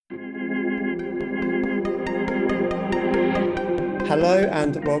Hello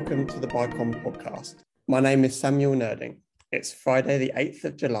and welcome to the BICOM podcast. My name is Samuel Nerding. It's Friday, the 8th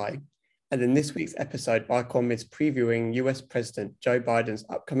of July, and in this week's episode, BICOM is previewing US President Joe Biden's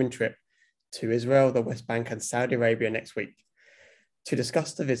upcoming trip to Israel, the West Bank, and Saudi Arabia next week. To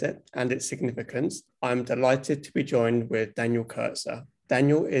discuss the visit and its significance, I'm delighted to be joined with Daniel Kurtzer.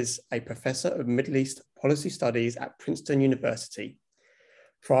 Daniel is a professor of Middle East policy studies at Princeton University.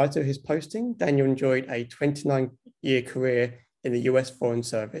 Prior to his posting, Daniel enjoyed a 29-year career in the US Foreign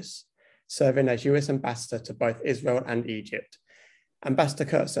Service, serving as US Ambassador to both Israel and Egypt. Ambassador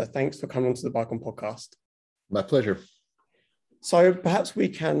Kurtzer, thanks for coming onto the BICOM podcast. My pleasure. So perhaps we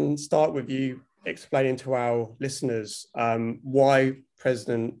can start with you explaining to our listeners why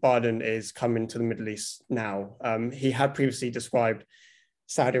President Biden is coming to the Middle East now. He had previously described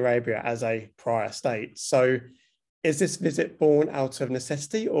Saudi Arabia as a pariah state. So is this visit born out of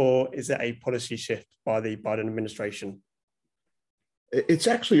necessity, or is it a policy shift by the Biden administration? It's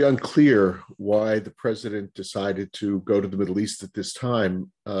actually unclear why the president decided to go to the Middle East at this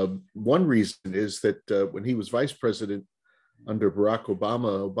time. One reason is that when he was vice president under Barack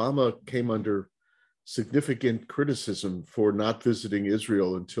Obama, Obama came under significant criticism for not visiting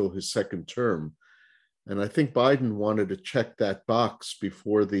Israel until his second term. And I think Biden wanted to check that box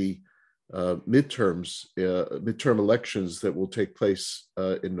before the midterm elections that will take place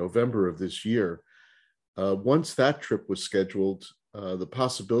in November of this year. Once that trip was scheduled, the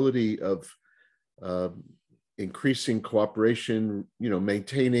possibility of increasing cooperation,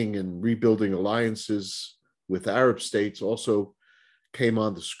 maintaining and rebuilding alliances with Arab states also came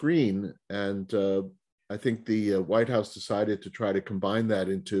on the screen. And I think the White House decided to try to combine that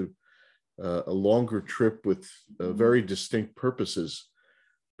into a longer trip with very distinct purposes.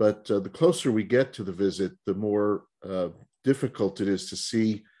 But the closer we get to the visit, the more difficult it is to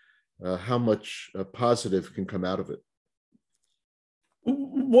see how much positive can come out of it.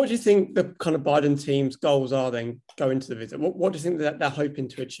 What do you think the kind of Biden team's goals are then going to the visit? What do you think that they're hoping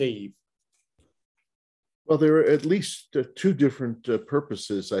to achieve? Well, there are at least two different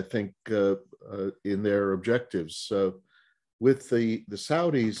purposes, I think, in their objectives. With the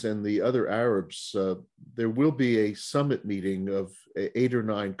Saudis and the other Arabs, there will be a summit meeting of 8 or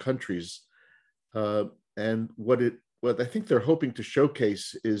 9 countries. And what I think they're hoping to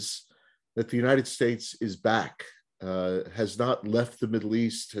showcase is that the United States is back, has not left the Middle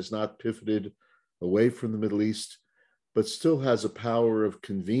East, has not pivoted away from the Middle East, but still has a power of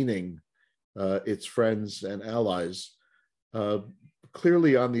convening its friends and allies.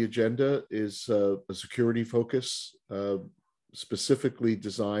 Clearly on the agenda is a security focus, specifically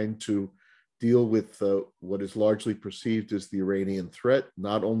designed to deal with what is largely perceived as the Iranian threat,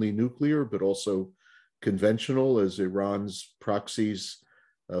 not only nuclear, but also conventional, as Iran's proxies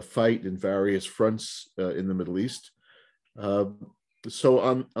fight in various fronts in the Middle East. So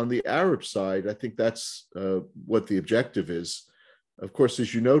on the Arab side, I think that's what the objective is. Of course,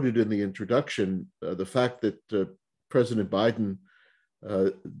 as you noted in the introduction, the fact that President Biden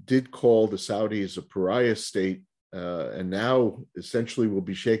did call the Saudis a pariah state, and now essentially will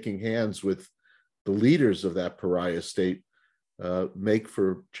be shaking hands with the leaders of that pariah state, make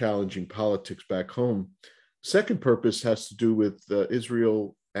for challenging politics back home. Second purpose has to do with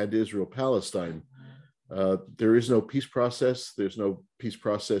Israel and Israel-Palestine. There is no peace process. There's no peace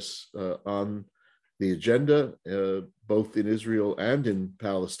process on the agenda, both in Israel and in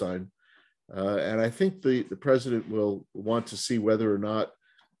Palestine. And I think the president will want to see whether or not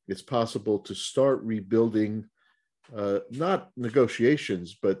it's possible to start rebuilding not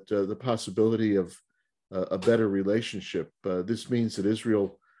negotiations, but the possibility of a better relationship. This means that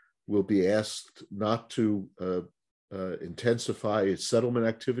Israel will be asked not to intensify its settlement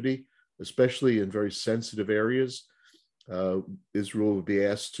activity, especially in very sensitive areas. Israel will be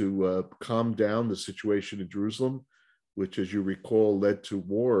asked to calm down the situation in Jerusalem, which, as you recall, led to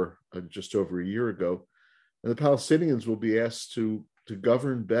war just over a year ago. And the Palestinians will be asked to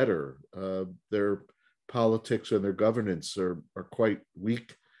govern better. Their politics and their governance are quite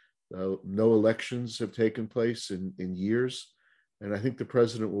weak. No elections have taken place in years. And I think the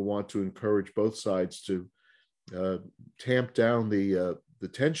president will want to encourage both sides to tamp down the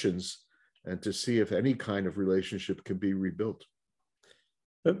tensions and to see if any kind of relationship can be rebuilt.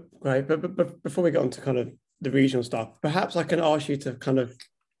 But before we get on to kind of the regional stuff, perhaps I can ask you to kind of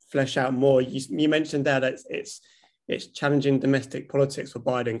flesh out more. You mentioned there that it's challenging domestic politics for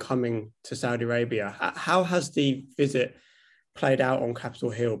Biden coming to Saudi Arabia. How has the visit played out on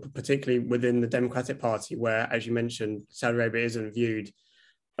Capitol Hill, particularly within the Democratic Party, where, as you mentioned, Saudi Arabia isn't viewed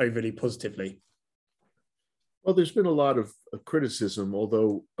overly positively? Well, there's been a lot of criticism,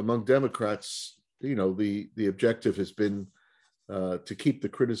 although among Democrats, the objective has been to keep the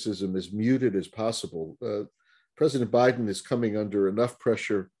criticism as muted as possible. President Biden is coming under enough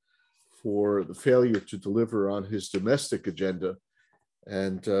pressure for the failure to deliver on his domestic agenda.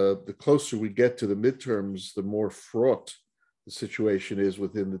 And the closer we get to the midterms, the more fraught the situation is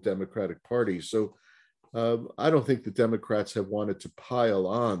within the Democratic Party. So I don't think the Democrats have wanted to pile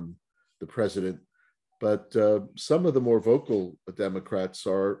on the president, but some of the more vocal Democrats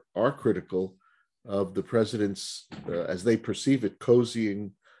are critical of the president's, as they perceive it,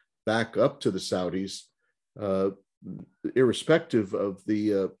 cozying back up to the Saudis, irrespective of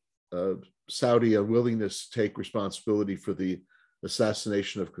the Saudi unwillingness to take responsibility for the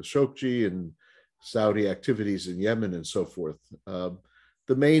assassination of Khashoggi and Saudi activities in Yemen and so forth.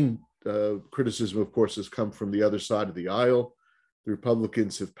 The main criticism, of course, has come from the other side of the aisle. The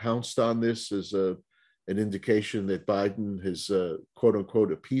Republicans have pounced on this as an indication that Biden is, quote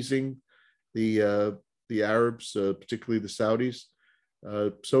unquote, appeasing the Arabs, particularly the Saudis.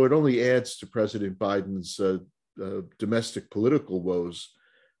 So it only adds to President Biden's domestic political woes.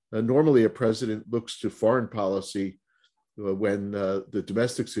 Normally, a president looks to foreign policy when the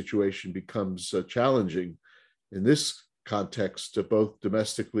domestic situation becomes challenging. In this context, both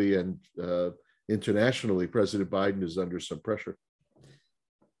domestically and internationally, President Biden is under some pressure.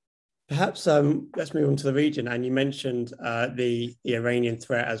 Perhaps let's move on to the region. And you mentioned the Iranian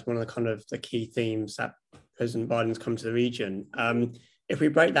threat as one of the kind of the key themes that President Biden's come to the region. If we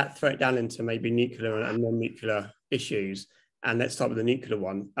break that threat down into maybe nuclear and non-nuclear issues, and let's start with the nuclear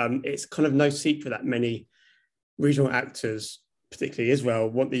one, it's kind of no secret that many regional actors, particularly Israel,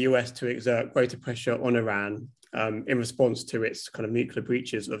 want the US to exert greater pressure on Iran in response to its kind of nuclear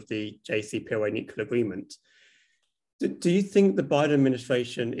breaches of the JCPOA nuclear agreement. Do you think the Biden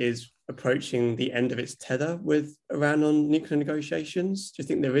administration is approaching the end of its tether with Iran on nuclear negotiations? Do you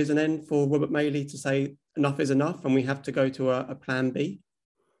think there is an end for Robert Malley to say enough is enough and we have to go to a plan B?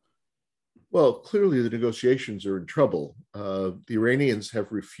 Well, clearly the negotiations are in trouble. The Iranians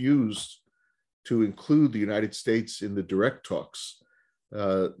have refused to include the United States in the direct talks.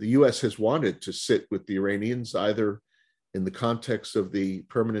 The US has wanted to sit with the Iranians either in the context of the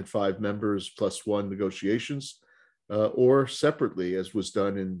permanent 5 members plus 1 negotiations, or separately, as was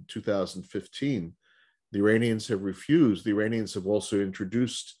done in 2015. The Iranians have refused. The Iranians have also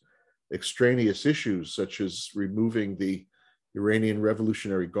introduced extraneous issues, such as removing the Iranian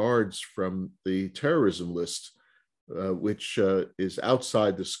Revolutionary Guards from the terrorism list, which is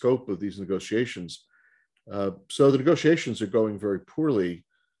outside the scope of these negotiations. So the negotiations are going very poorly.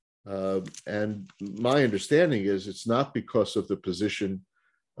 And my understanding is it's not because of the position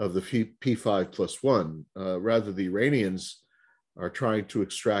of the P5+1. Rather, the Iranians are trying to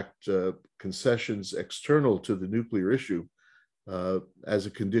extract concessions external to the nuclear issue as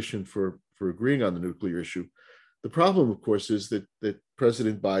a condition for agreeing on the nuclear issue. The problem, of course, is that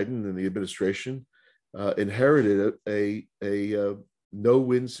President Biden and the administration inherited a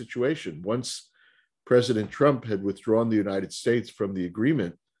no-win situation. Once President Trump had withdrawn the United States from the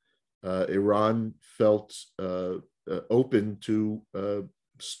agreement, Iran felt open to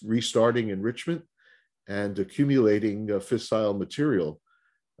restarting enrichment and accumulating fissile material.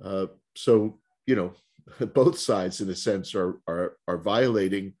 So, you know, both sides, in a sense, are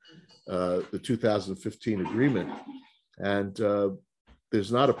violating the 2015 agreement, and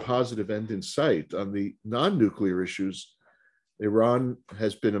there's not a positive end in sight. On the non-nuclear issues, Iran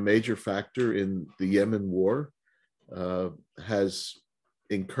has been a major factor in the Yemen war, has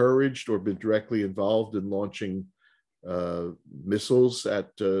encouraged or been directly involved in launching missiles at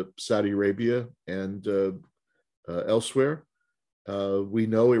Saudi Arabia and elsewhere. We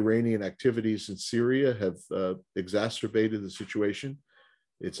know Iranian activities in Syria have exacerbated the situation.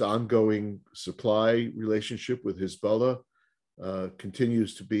 Its ongoing supply relationship with Hezbollah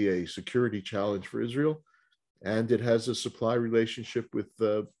continues to be a security challenge for Israel, and it has a supply relationship with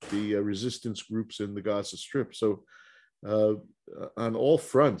the resistance groups in the Gaza Strip. So on all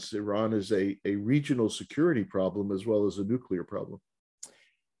fronts, Iran is a regional security problem as well as a nuclear problem.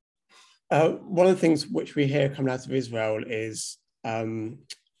 One of the things which we hear coming out of Israel is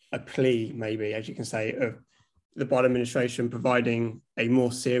a plea, maybe, as you can say, of the Biden administration providing a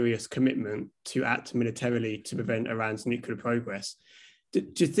more serious commitment to act militarily to prevent Iran's nuclear progress. Do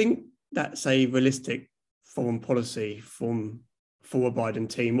you think that's a realistic foreign policy for a Biden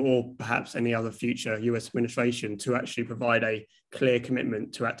team, or perhaps any other future US administration, to actually provide a clear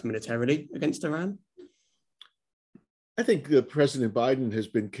commitment to act militarily against Iran? I think President Biden has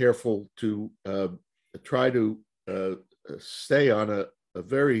been careful to try to stay on a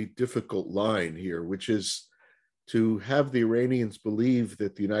very difficult line here, which is to have the Iranians believe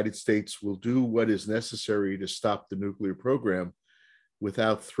that the United States will do what is necessary to stop the nuclear program,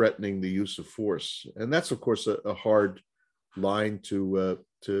 without threatening the use of force. And that's, of course, a hard line to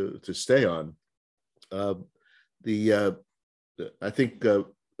stay on. I think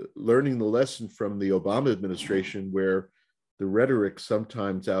learning the lesson from the Obama administration, where the rhetoric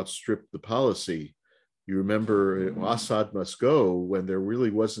sometimes outstripped the policy. You remember Assad must go, when there really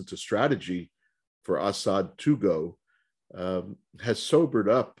wasn't a strategy for Assad to go, has sobered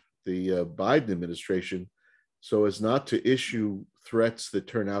up the Biden administration so as not to issue threats that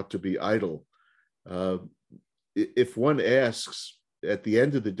turn out to be idle. If one asks, at the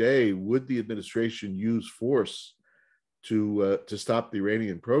end of the day, would the administration use force to stop the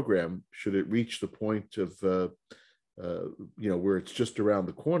Iranian program should it reach the point of where it's just around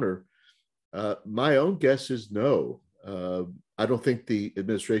the corner? My own guess is no. I don't think the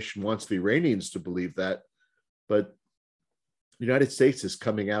administration wants the Iranians to believe that, but the United States is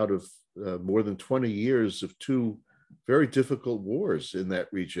coming out of more than 20 years of two very difficult wars in that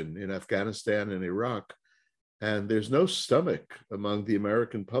region, in Afghanistan and Iraq. And there's no stomach among the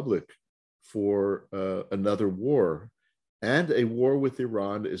American public for another war. And a war with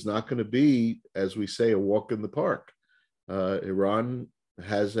Iran is not going to be, as we say, a walk in the park. Iran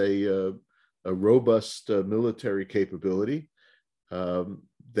has a robust military capability.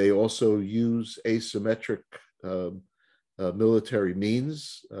 They also use asymmetric military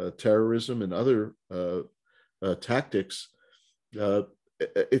means, terrorism and other tactics.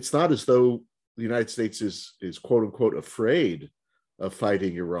 It's not as though the United States is quote unquote afraid of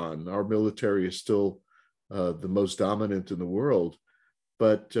fighting Iran. Our military is still the most dominant in the world,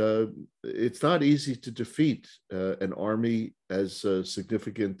 but it's not easy to defeat an army as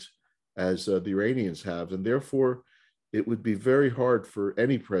significant as the Iranians have. And therefore, it would be very hard for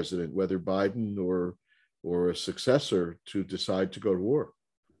any president, whether Biden or a successor, to decide to go to war.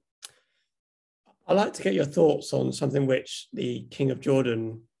 I'd like to get your thoughts on something which the King of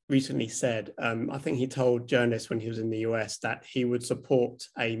Jordan recently said. I think he told journalists when he was in the US that he would support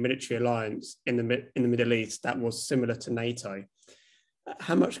a military alliance in the Middle East that was similar to NATO.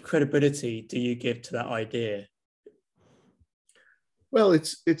 How much credibility do you give to that idea? Well,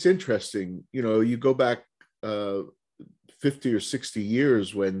 it's interesting. You know, you go back 50 or 60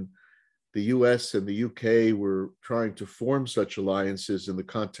 years when the US and the UK were trying to form such alliances in the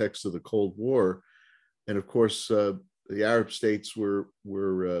context of the Cold War. And of course, the Arab states were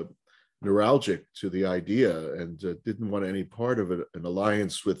neuralgic to the idea and didn't want any part of an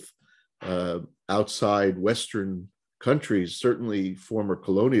alliance with outside Western countries, certainly former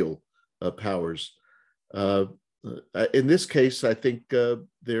colonial powers. In this case, I think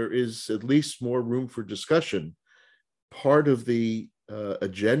there is at least more room for discussion. Part of the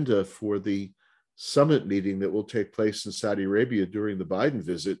agenda for the summit meeting that will take place in Saudi Arabia during the Biden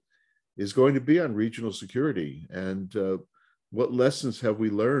visit is going to be on regional security. And what lessons have we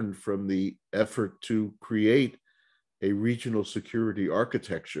learned from the effort to create a regional security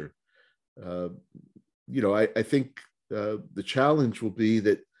architecture? I think the challenge will be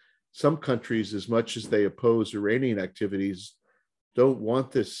that some countries, as much as they oppose Iranian activities, don't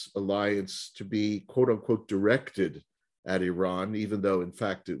want this alliance to be, quote unquote, directed at Iran, even though, in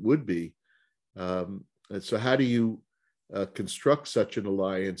fact, it would be. And so how do you construct such an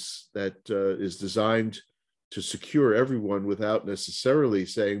alliance that is designed to secure everyone without necessarily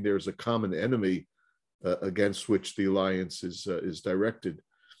saying there's a common enemy against which the alliance is directed?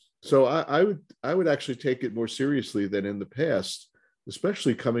 So I would actually take it more seriously than in the past,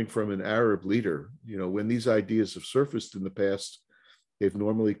 especially coming from an Arab leader. You know, when these ideas have surfaced in the past, they've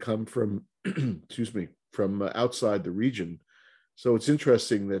normally come from, from outside the region. So it's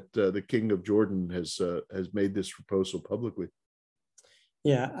interesting that the King of Jordan has made this proposal publicly.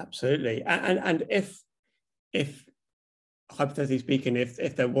 Yeah, absolutely. And if hypothetically speaking,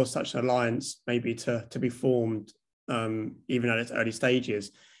 if there was such an alliance maybe to be formed, even at its early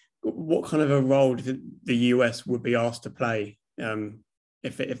stages, what kind of a role do the US would be asked to play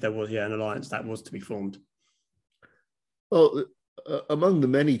if there was an alliance that was to be formed? Well, among the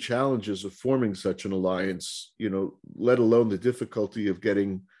many challenges of forming such an alliance, let alone the difficulty of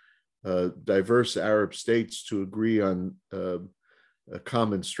getting diverse Arab states to agree on a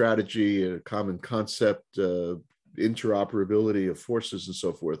common strategy, a common concept, interoperability of forces and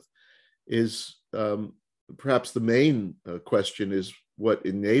so forth, is perhaps the main question is what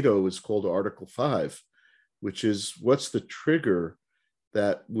in NATO is called Article 5, which is what's the trigger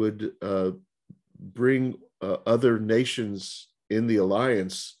that would bring other nations in the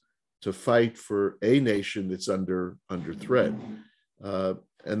alliance to fight for a nation that's under threat.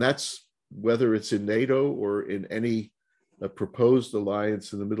 And that's whether it's in NATO or in any proposed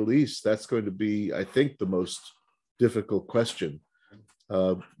alliance in the Middle East. That's going to be, I think, the most difficult question.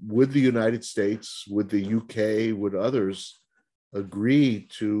 would the United States, would the UK, would others agree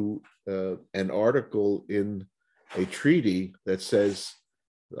to an article in a treaty that says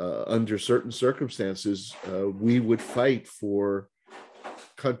under certain circumstances, we would fight for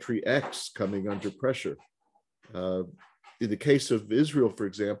country X coming under pressure. In the case of Israel, for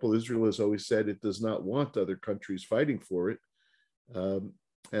example, Israel has always said it does not want other countries fighting for it.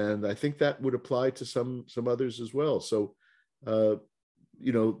 And I think that would apply to some others as well. So,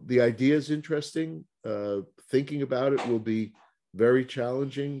 the idea is interesting. Thinking about it will be very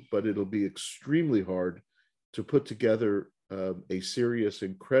challenging, but it'll be extremely hard to put together a serious,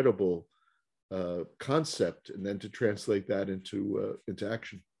 incredible concept and then to translate that into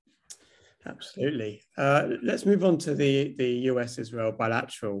action. Absolutely. Let's move on to the US-Israel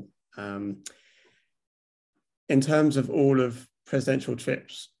bilateral. In terms of all of presidential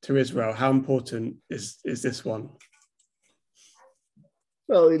trips to Israel, how important is this one?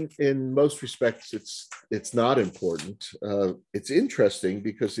 Well, in most respects, it's not important. It's interesting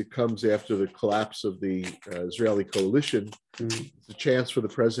because it comes after the collapse of the Israeli coalition. It's a chance for the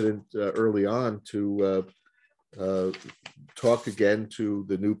president early on to talk again to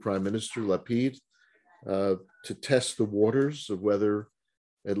the new prime minister, Lapid, to test the waters of whether,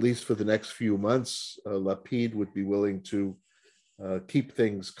 at least for the next few months, Lapid would be willing to keep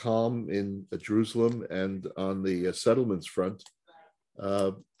things calm in Jerusalem and on the settlements front.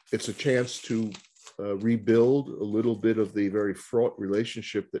 It's a chance to rebuild a little bit of the very fraught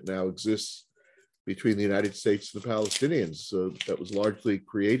relationship that now exists between the United States and the Palestinians that was largely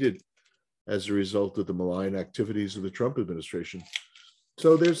created as a result of the malign activities of the Trump administration.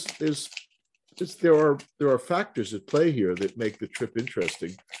 So there are factors at play here that make the trip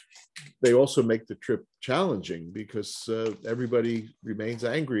interesting. They also make the trip challenging because everybody remains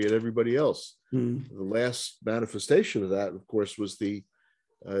angry at everybody else. The last manifestation of that, of course, was the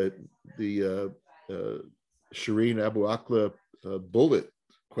Shireen Abu Akleh bullet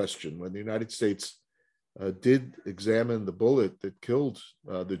question, when the United States did examine the bullet that killed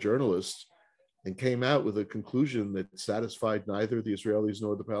the journalist and came out with a conclusion that satisfied neither the Israelis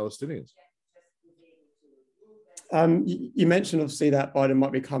nor the Palestinians. You mentioned obviously that Biden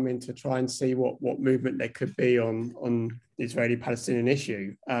might be coming to try and see what movement there could be on the Israeli-Palestinian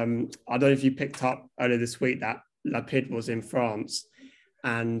issue. I don't know if you picked up earlier this week that Lapid was in France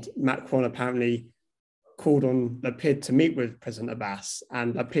and Macron apparently called on Lapid to meet with President Abbas,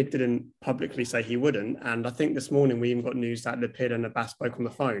 and Lapid didn't publicly say he wouldn't. And I think this morning we even got news that Lapid and Abbas spoke on the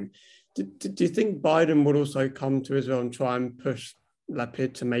phone. Do you think Biden would also come to Israel and try and push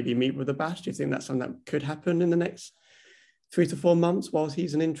Lapid to maybe meet with Abbas? Do you think that's something that could happen in the next 3 to 4 months whilst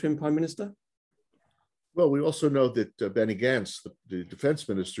he's an interim prime minister? Well, we also know that Benny Gantz, the defense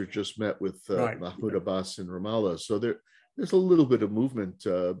minister, just met with Mahmoud Abbas in Ramallah. So there's a little bit of movement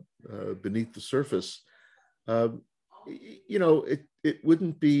beneath the surface. It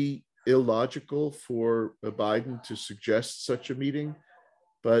wouldn't be illogical for Biden to suggest such a meeting,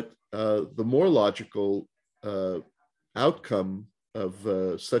 but the more logical outcome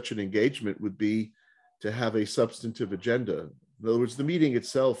of such an engagement would be to have a substantive agenda. In other words, the meeting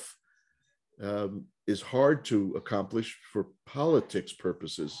itself is hard to accomplish for politics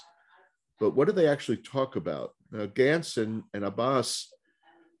purposes, but what do they actually talk about? Gantz and Abbas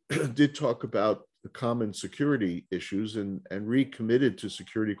did talk about the common security issues and recommitted to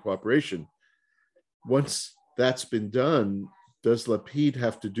security cooperation. Once that's been done, does Lapid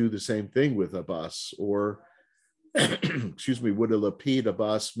have to do the same thing with Abbas? Or, excuse me, would a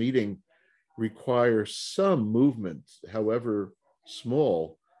Lapid-Abbas meeting require some movement, however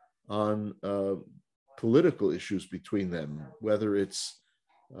small, on political issues between them, whether it's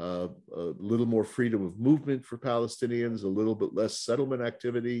a little more freedom of movement for Palestinians, a little bit less settlement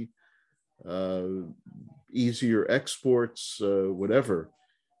activity, easier exports, whatever.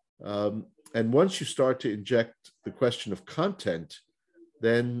 And once you start to inject the question of content,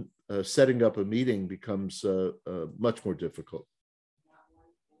 then setting up a meeting becomes much more difficult.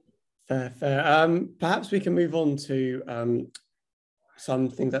 Fair. Perhaps we can move on to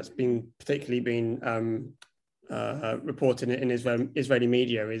something that's particularly been reported in Israeli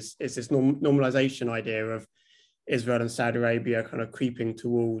media is this normalization idea of Israel and Saudi Arabia kind of creeping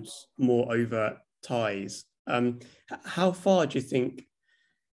towards more overt ties. How far do you think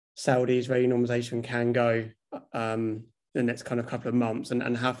Saudi-Israeli normalization can go the next kind of couple of months,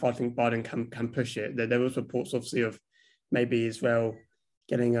 and how far do you think Biden can push it? There was reports obviously of maybe Israel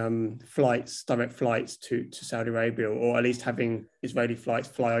getting direct flights to Saudi Arabia, or at least having Israeli flights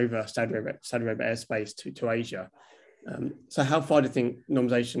fly over Saudi Arabia airspace to Asia. So how far do you think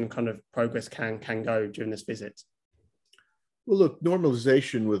normalization kind of progress can go during this visit? Well, look,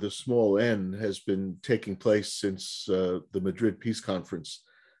 normalization with a small n has been taking place since the Madrid Peace Conference,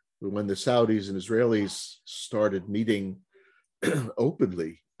 when the Saudis and Israelis started meeting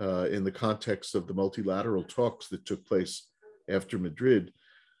openly in the context of the multilateral talks that took place after Madrid.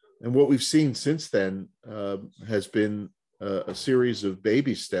 And what we've seen since then has been a series of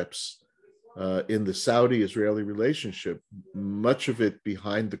baby steps in the Saudi-Israeli relationship, much of it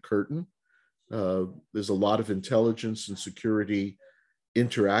behind the curtain. There's a lot of intelligence and security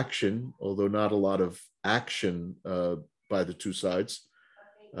interaction, although not a lot of action by the two sides.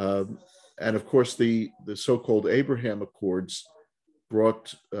 And of course, the so-called Abraham Accords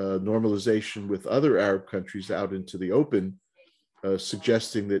brought normalization with other Arab countries out into the open,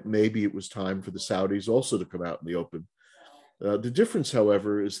 suggesting that maybe it was time for the Saudis also to come out in the open. The difference,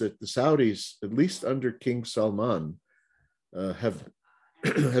 however, is that the Saudis, at least under King Salman, have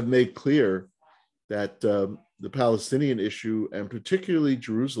made clear that the Palestinian issue, and particularly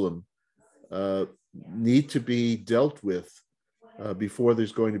Jerusalem, need to be dealt with before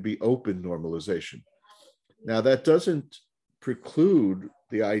there's going to be open normalization. Now, that doesn't preclude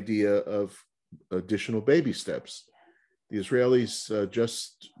the idea of additional baby steps. The Israelis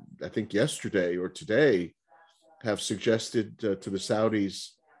just, I think yesterday or today, have suggested to the Saudis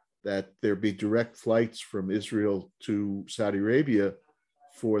that there be direct flights from Israel to Saudi Arabia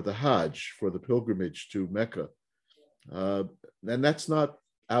for the Hajj, for the pilgrimage to Mecca. And that's not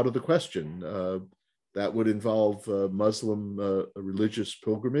out of the question. That would involve Muslim religious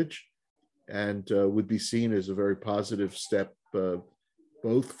pilgrimage, and would be seen as a very positive step,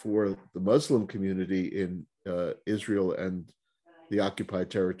 both for the Muslim community in Israel and the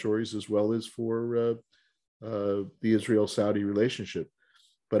occupied territories, as well as for the Israel-Saudi relationship.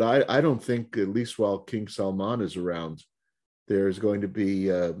 But I don't think, at least while King Salman is around, there's going to be,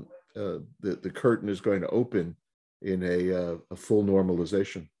 the curtain is going to open in a full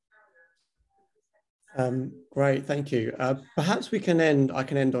normalization. Great, thank you. Perhaps I can end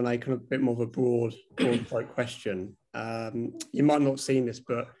on a kind of bit more of a broad question. You might not have seen this,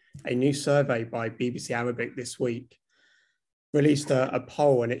 but a new survey by BBC Arabic this week released a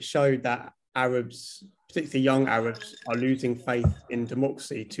poll, and it showed that Arabs, particularly young Arabs, are losing faith in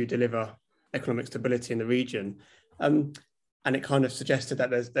democracy to deliver economic stability in the region. And it kind of suggested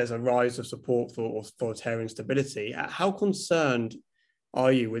that there's a rise of support for authoritarian stability. How concerned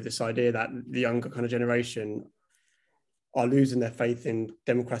are you with this idea that the younger kind of generation are losing their faith in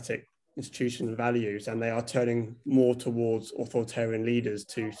democratic institutions and values, and they are turning more towards authoritarian leaders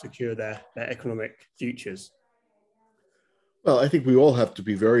to secure their economic futures? Well, I think we all have to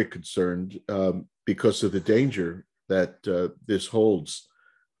be very concerned because of the danger that this holds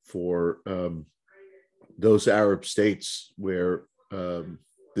for those Arab states where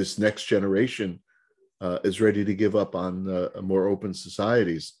this next generation is ready to give up on more open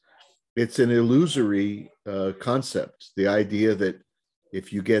societies. It's an illusory concept, the idea that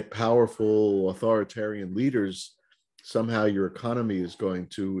if you get powerful authoritarian leaders, somehow your economy is going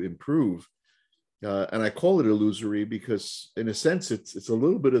to improve. And I call it illusory because, in a sense, it's a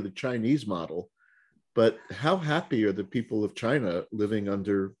little bit of the Chinese model. But how happy are the people of China living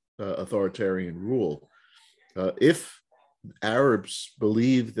under authoritarian rule? If Arabs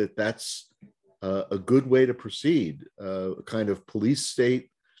believe that that's a good way to proceed, a kind of police state,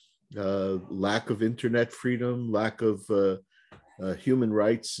 lack of internet freedom, lack of human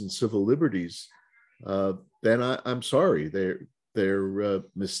rights and civil liberties, then I'm sorry, they're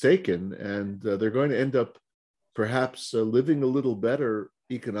mistaken, and they're going to end up perhaps living a little better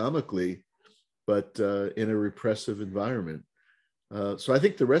economically, but in a repressive environment. So I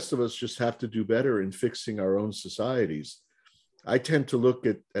think the rest of us just have to do better in fixing our own societies. I tend to look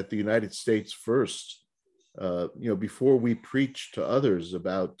at the United States first. Before we preach to others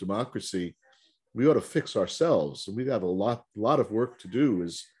about democracy, we ought to fix ourselves, and we've got a lot of work to do,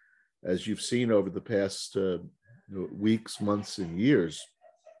 as you've seen over the past weeks, months, and years.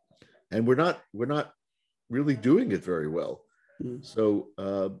 And we're not really doing it very well. Mm. So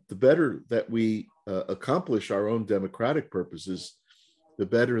the better that we accomplish our own democratic purposes, the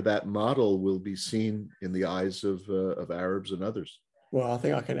better that model will be seen in the eyes of Arabs and others. Well, I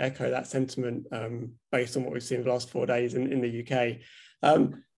think I can echo that sentiment based on what we've seen in the last 4 days in the UK.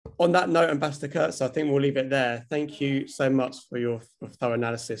 On that note, Ambassador Kurtz, I think we'll leave it there. Thank you so much for your thorough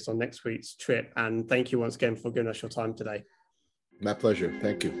analysis on next week's trip, and thank you once again for giving us your time today. My pleasure.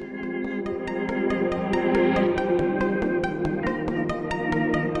 Thank you.